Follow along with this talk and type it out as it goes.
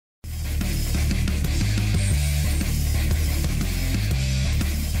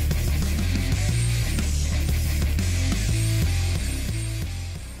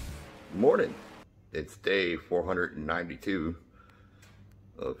day 492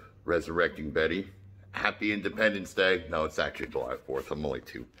 of Resurrecting Betty. Happy Independence Day. No, it's actually July 4th. I'm only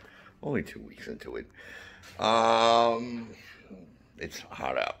two weeks into it. It's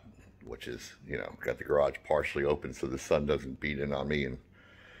hot out, which is, you know, got the garage partially open so the sun doesn't beat in on me and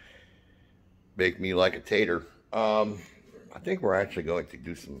bake me like a tater. I think we're actually going to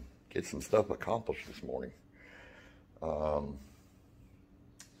get some stuff accomplished this morning.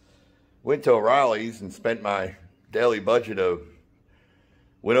 Went to O'Reilly's and spent my daily budget of,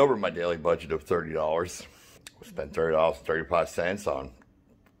 went over my daily budget of $30. Spent $30.35 on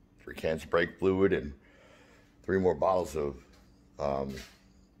 3 cans of brake fluid and 3 more bottles of, what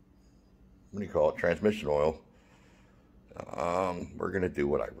do you call it, transmission oil. We're going to do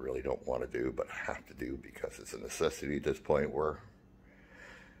what I really don't want to do, but have to do because it's a necessity at this point. We're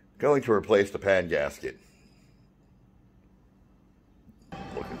going to replace the pan gasket.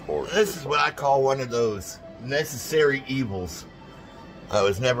 Looking forward to this. Is what I call one of those necessary evils. I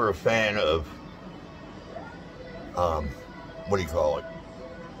was never a fan of, what do you call it?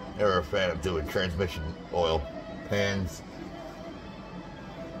 Never a fan of doing transmission oil pans,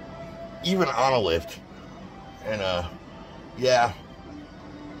 even on a lift. And, yeah,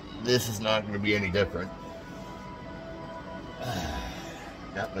 this is not going to be any different.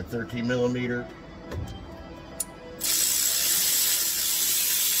 Got my 13 millimeter.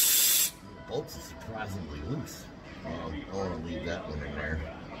 The bolts are surprisingly loose. I want to leave that one in there.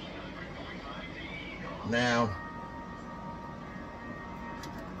 Now,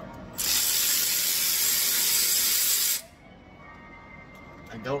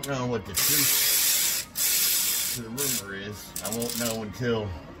 I don't know what the truth to the rumor is. I won't know until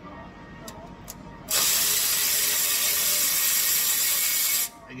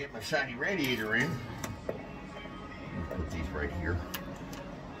I get my shiny radiator in. Let me put these right here.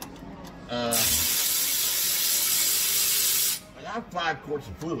 I got 5 quarts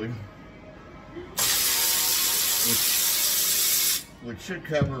of fluid, which should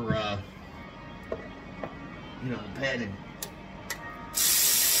cover, you know, the pad and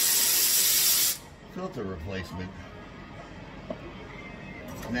filter replacement.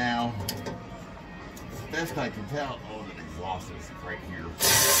 Now, as best I can tell, oh, the exhaust is right here.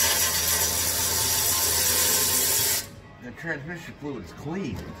 The transmission fluid is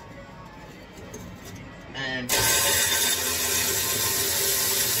clean. And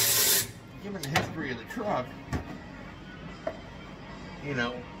given the history of the truck, you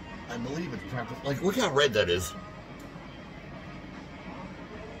know, I believe it's proper. Like, look how red that is.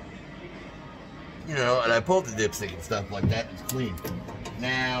 You know, and I pulled the dipstick and stuff like that. It's clean.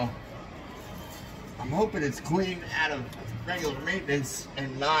 Now, I'm hoping it's clean out of regular maintenance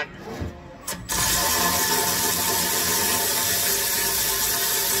and not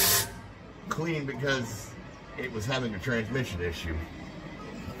clean because it was having a transmission issue.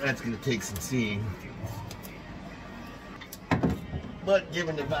 That's going to take some seeing. But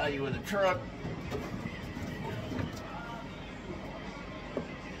given the value of the truck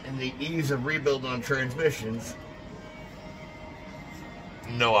and the ease of rebuild on transmissions,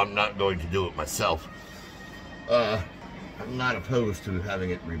 no, I'm not going to do it myself. I'm not opposed to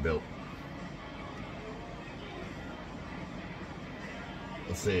having it rebuilt.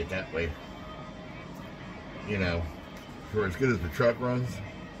 Let's say it that way. You know, for as good as the truck runs,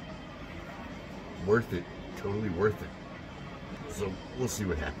 worth it. Totally worth it. So we'll see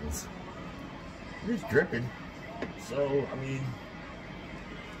what happens. It's dripping. So, I mean,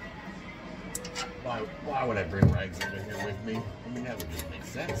 why would I bring rags over here with me? I mean, that would just make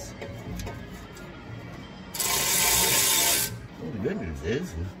sense. Well, the good news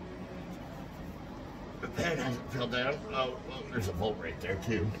is the pad hasn't fell down. Oh, well, there's a bolt right there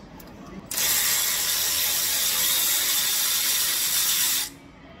too.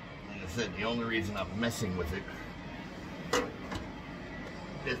 Like I said, the only reason I'm messing with it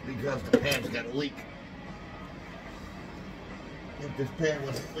is because the pad's got a leak. If this pad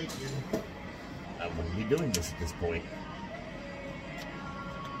wasn't leaking, I wouldn't be doing this at this point.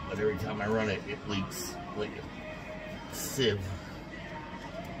 But every time I run it, it leaks like a sieve.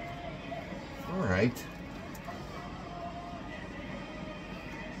 Alright.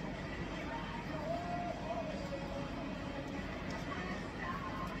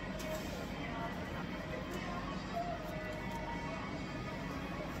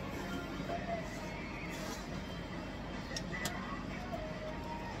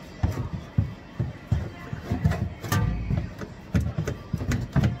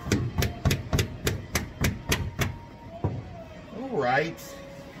 Right.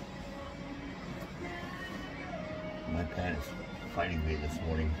 My pad is fighting me this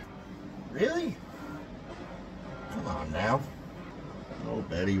morning. Really? Come on now. Oh,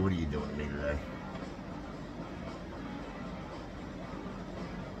 Betty, what are you doing to me today?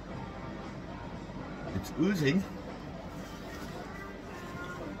 It's oozing.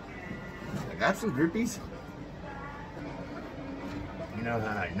 I got some drippies. You know,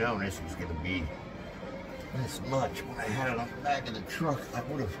 had I known this was going to be this much when I had it on the back of the truck, I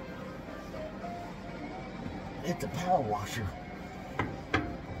would have hit the power washer.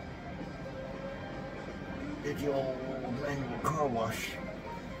 Did the old manual car wash.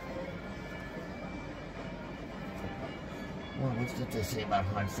 Well, what's that they say about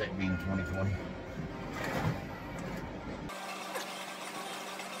hindsight being 20/20?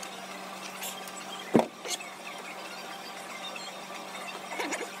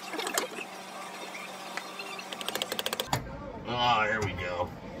 Ah, here we go.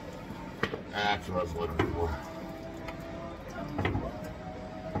 That's what I was looking for.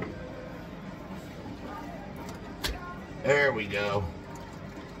 There we go.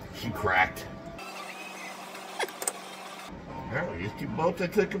 She cracked. Apparently these two bolts I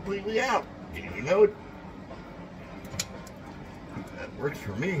took completely out. Didn't you know it? That works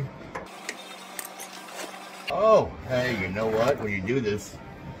for me. Oh, hey, you know what? When you do this,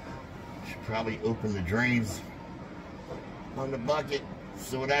 you should probably open the drains on the bucket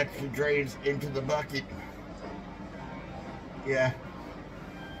so it actually drains into the bucket. Yeah.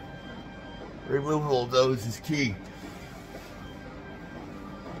 Removal of those is key.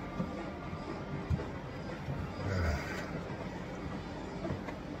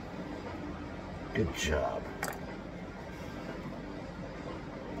 Good job.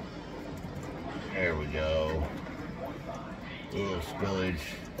 There we go. A little spillage.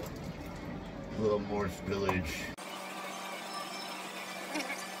 A little more spillage.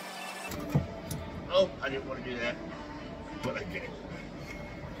 Oh, I didn't want to do that, but I did it.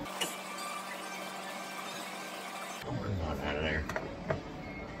 Come on out of there.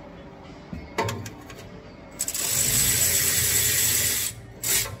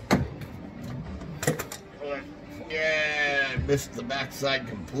 Yeah, I missed the backside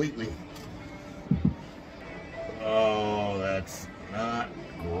completely. Oh, that's not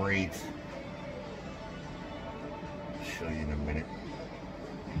great. I'll show you in a minute.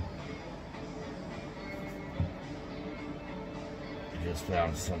 I just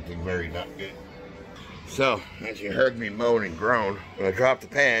found something very not good. So, as you heard me moan and groan, when I dropped the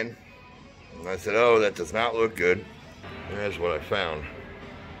pan, I said, oh, that does not look good. And that's what I found.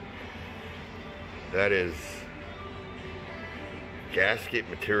 That is gasket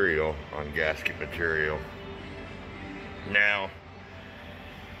material on gasket material. Now,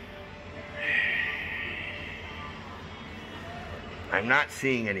 I'm not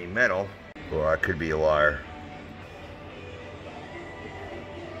seeing any metal, or I could be a liar.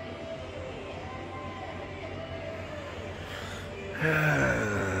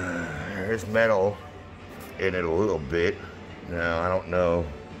 There's metal in it a little bit. Now, I don't know.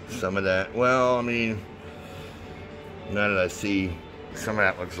 Some of that, well, I mean, now that I see some of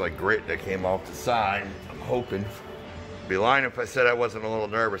that looks like grit that came off the side, I'm hoping. I'd be lying if I said I wasn't a little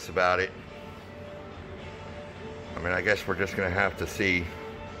nervous about it. I mean, I guess we're just going to have to see,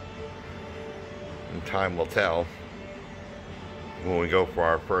 and time will tell when we go for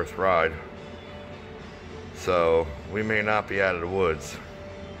our first ride. So, we may not be out of the woods.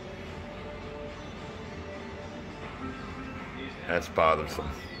 That's bothersome.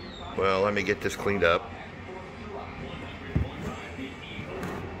 Well, let me get this cleaned up.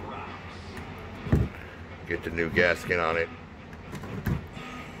 Get the new gasket on it.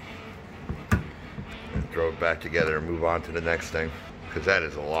 And throw it back together and move on to the next thing. Because that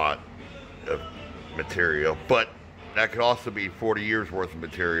is a lot of material. But that could also be 40 years worth of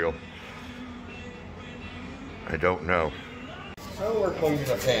material. I don't know. So we're cleaning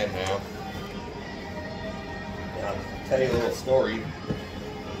the pan now. I'll tell you a little story.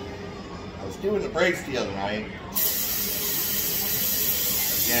 I was doing the brakes the other night.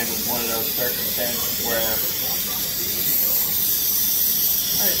 Again, with one of those circumstances where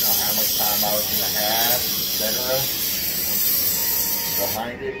I didn't know how much time I was going to have, etc.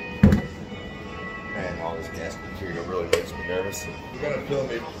 behind it. Man, all this gas material really makes me nervous. We're going to film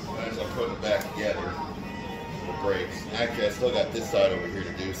it as I put it back together. The brakes. Actually, I still got this side over here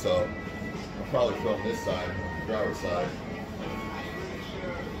to do, so I'll probably film this side, the driver's side.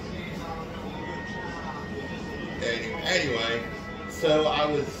 Anyway, so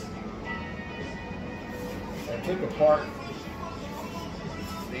I took apart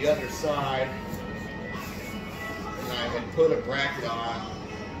the other side, and I had put a bracket on.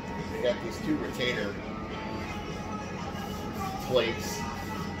 I got these two retainer plates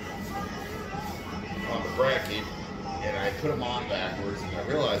on the bracket, and I put them on backwards, and I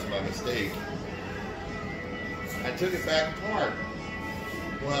realized my mistake. I took it back apart.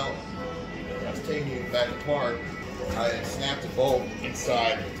 Well, when I was taking it back apart, I had snapped a bolt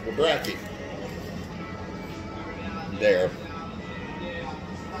inside the bracket. There.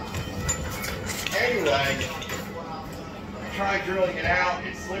 Anyway, I tried drilling it out,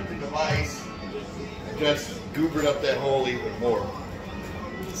 it slipped in the vise, and just goobered up that hole even more.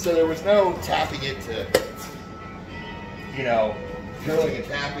 So there was no tapping it to, you know, drilling and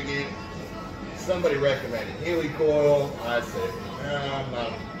tapping it. Somebody recommended helicoil. I said, I'm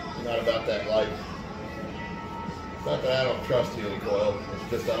not about that life. It's not that I don't trust helicoil, it's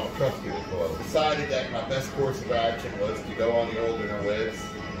just I don't trust helicoil. Decided that my best course of action was to go on the old interwebs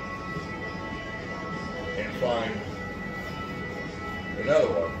and find another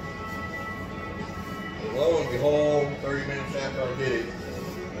one. And lo and behold, 30 minutes after I did it,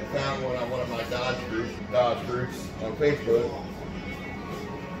 I found one on one of my Dodge groups on Facebook.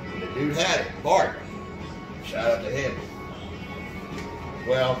 And the dude had it, Bart. Shout out to him.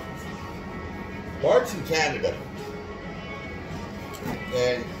 Well, Bart's in Canada.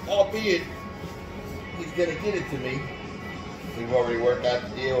 And albeit he's going to get it to me, we've already worked out the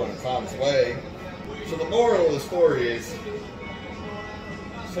deal and it's on its way. So the moral of the story is,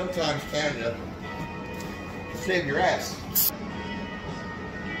 sometimes Canada can save your ass.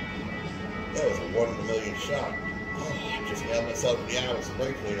 That was a 1 in a million shot. Oh, I just nailed myself in the eye with some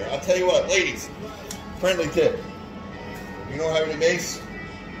brake cleaner. I'll tell you what, ladies, friendly tip. If you don't have any mace,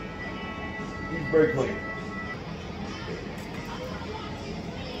 use brake cleaner.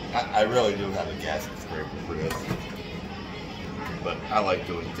 I really do have a gasket scraper for this. But I like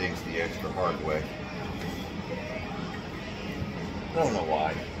doing things the extra hard way. I don't know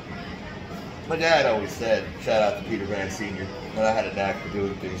why. My dad always said, shout out to Peter Van Sr., that I had a knack for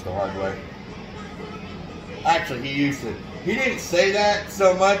doing things the hard way. Actually, he didn't say that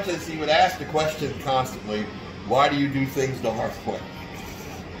so much as he would ask the question constantly, why do you do things the hard way?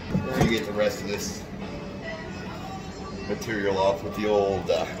 We're going to get the rest of this material off with the old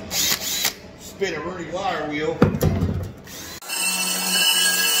spin-a-rooney wire wheel.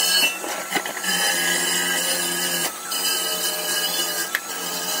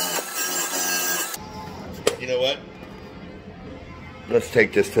 You know what? Let's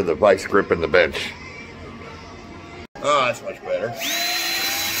take this to the vice grip in the bench. Oh, that's much better.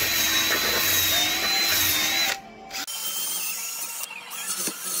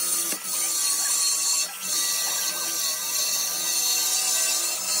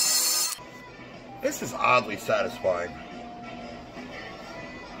 This is oddly satisfying.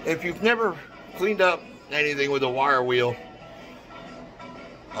 If you've never cleaned up anything with a wire wheel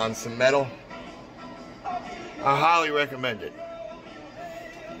on some metal, I highly recommend it.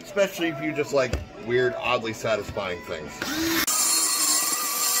 Especially if you just like weird, oddly satisfying things.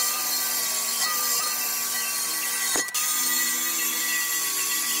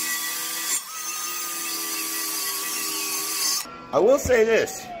 I will say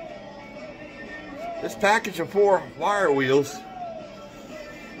this. This package of 4 wire wheels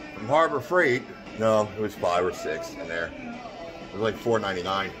from Harbor Freight, no, it was 5 or 6 in there. It was like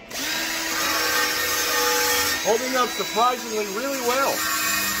 $4.99. Holding up surprisingly really well.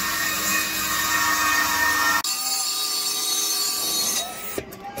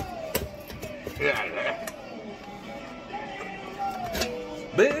 Get out of there.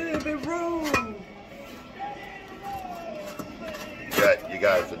 Baby roll. You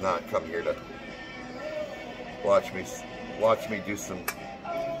guys did not come here to watch me do some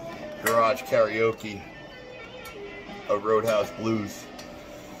garage karaoke of Roadhouse Blues.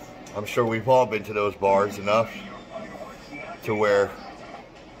 I'm sure we've all been to those bars enough to where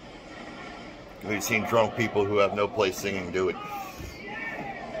we've seen drunk people who have no place singing do it.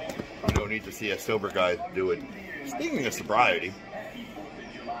 You don't need to see a sober guy do it. Speaking of sobriety,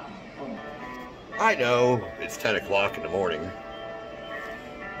 I know it's 10 o'clock in the morning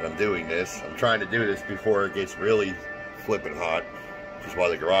and I'm doing this. I'm trying to do this before it gets really flipping hot, which is why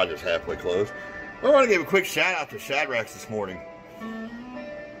the garage is halfway closed. I want to give a quick shout out to Shadrack's this morning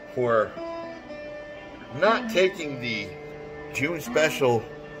for not taking the June special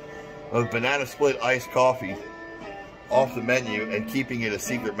of banana split iced coffee off the menu and keeping it a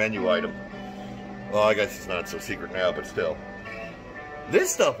secret menu item. Well, I guess it's not so secret now, but still.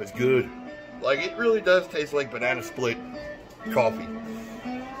 This stuff is good. Like, it really does taste like banana split coffee.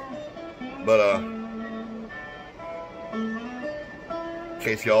 But, in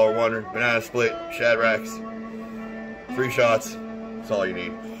case y'all are wondering, banana split, Shadrack's, 3 shots, that's all you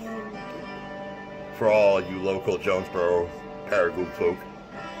need. For all you local Jonesboro Paragould folk.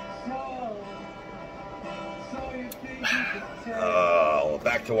 So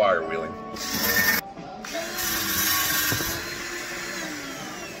back to wire wheeling.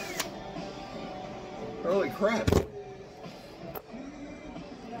 Holy crap.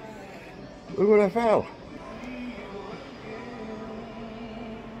 Look what I found.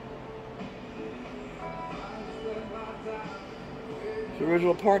 It's the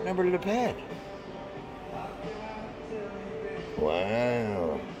original part number to the pad.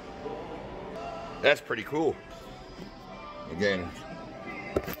 Wow. That's pretty cool. Again,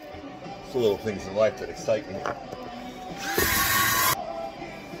 it's the little things in life that excite me.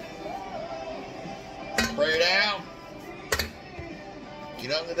 Spray it out.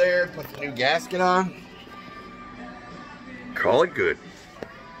 Get under there, put the new gasket on. Call it good.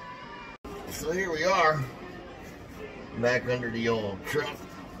 So here we are, back under the old truck.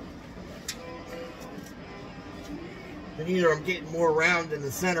 And either I'm getting more round in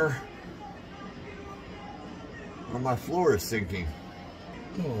the center, or my floor is sinking.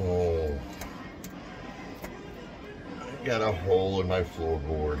 Oh, I got a hole in my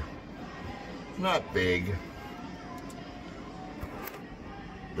floorboard. Not big.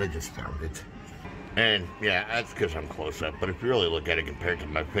 I just found it. And yeah, that's because I'm close up. But if you really look at it compared to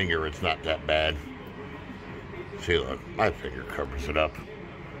my finger, it's not that bad. See, look, my finger covers it up.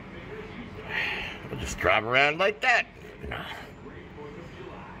 I'll just drive around like that.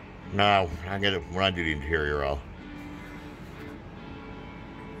 No, I get it. When I do the interior, I'll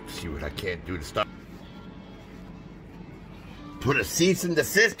see what I can't do to stop. Put a cease and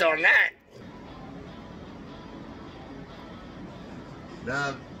desist on that.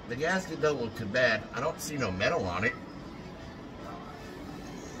 Now, the gasket don't look too bad. I don't see no metal on it.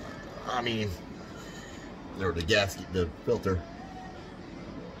 I mean, or the gasket, the filter.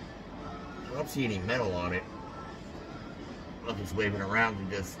 I don't see any metal on it. I'm just waving around and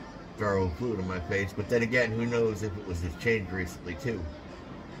just throw fluid in my face. But then again, who knows if it was just changed recently too.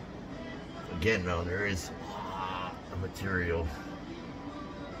 Again, no, there is a lot of material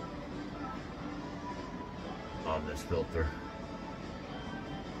on this filter.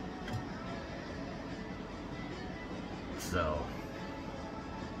 So,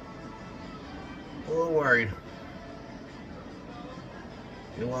 a little worried.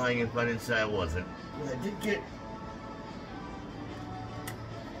 You're lying if I didn't say I wasn't. I did get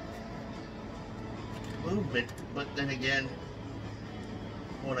movement, but then again,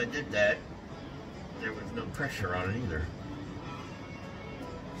 when I did that, there was no pressure on it either.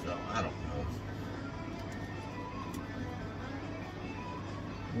 So, I don't know.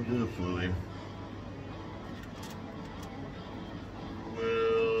 We'll do the fluid.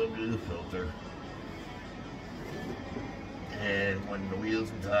 We'll do the filter. And when the wheels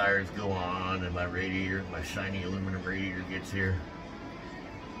and tires go on and my radiator, my shiny aluminum radiator gets here,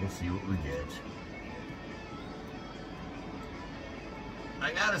 we'll see what we get.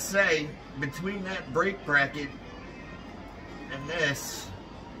 I gotta say, between that brake bracket and this,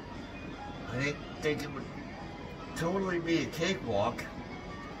 I think it would totally be a cakewalk,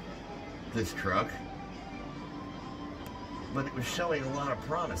 this truck. But it was showing a lot of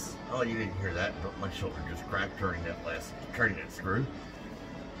promise. Oh, you didn't hear that, but my shoulder just cracked turning that screw.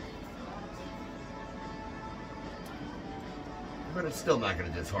 But it's still not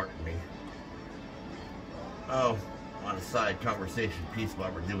going to dishearten me. Oh, on a side conversation piece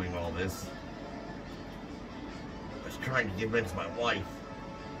while we're doing all this, I was trying to convince my wife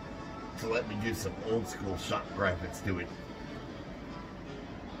to let me do some old school shop graphics to it.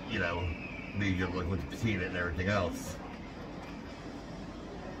 You know, be good look with the patina and everything else.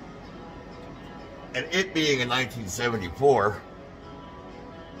 And it being in 1974,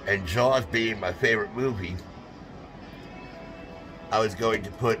 and Jaws being my favorite movie, I was going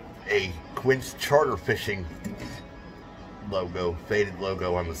to put a Quint's Charter Fishing logo, faded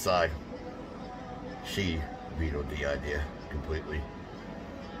logo on the side. She vetoed the idea completely.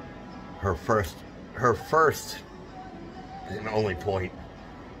 Her first and only point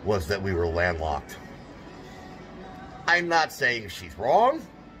was that we were landlocked. I'm not saying she's wrong,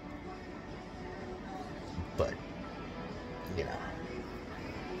 but, you know,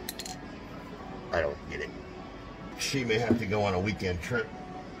 I don't get it. She may have to go on a weekend trip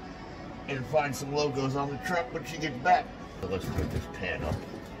and find some logos on the truck when she gets back. So let's put this pan up.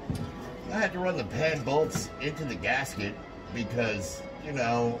 I had to run the pan bolts into the gasket because, you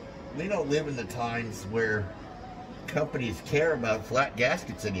know, we don't live in the times where companies care about flat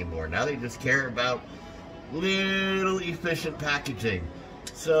gaskets anymore. Now they just care about little efficient packaging.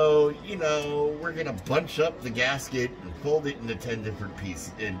 So, you know, we're gonna bunch up the gasket and fold it into 10 different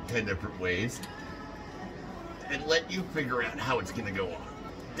pieces in 10 different ways and let you figure out how it's gonna go on.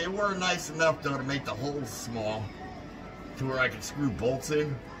 They were nice enough though to make the holes small to where I can screw bolts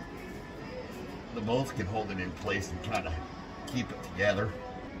in. The bolts can hold it in place and kind of keep it together.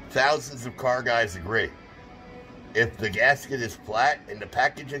 Thousands of car guys agree. If the gasket is flat in the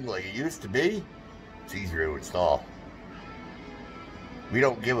packaging like it used to be, it's easier to install. We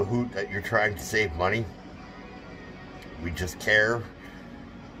don't give a hoot that you're trying to save money. We just care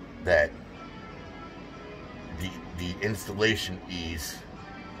that the installation ease,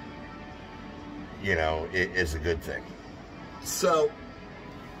 you know, it is a good thing. So,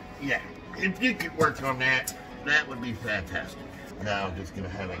 yeah, if you could work on that, that would be fantastic. Now I'm just going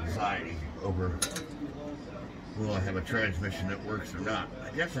to have anxiety over will I have a transmission that works or not.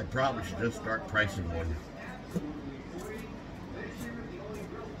 I guess I probably should just start pricing one.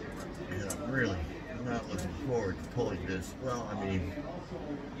 I'm really not looking forward to pulling this. Well, I mean,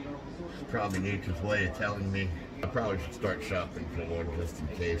 it's probably nature's way of telling me I probably should start shopping for one just in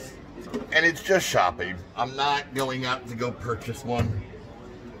case. And it's just shopping. I'm not going out to go purchase one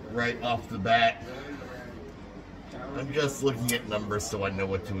right off the bat. I'm just looking at numbers so I know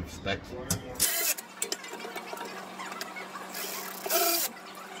what to expect.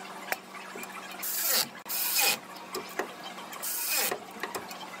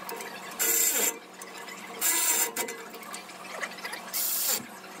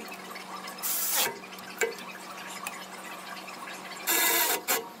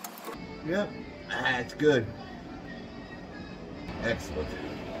 Yep, that's good. Excellent.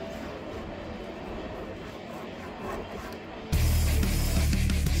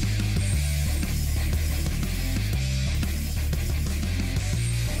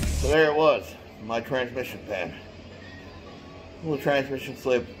 So there it was, my transmission pan. Will the transmission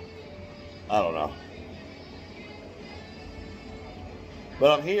slip? I don't know.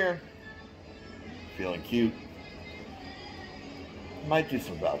 But I'm here, feeling cute. Might do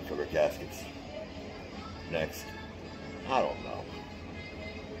some valve cover gaskets next. I don't know.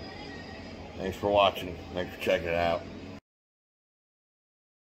 Thanks for watching. Thanks for checking it out.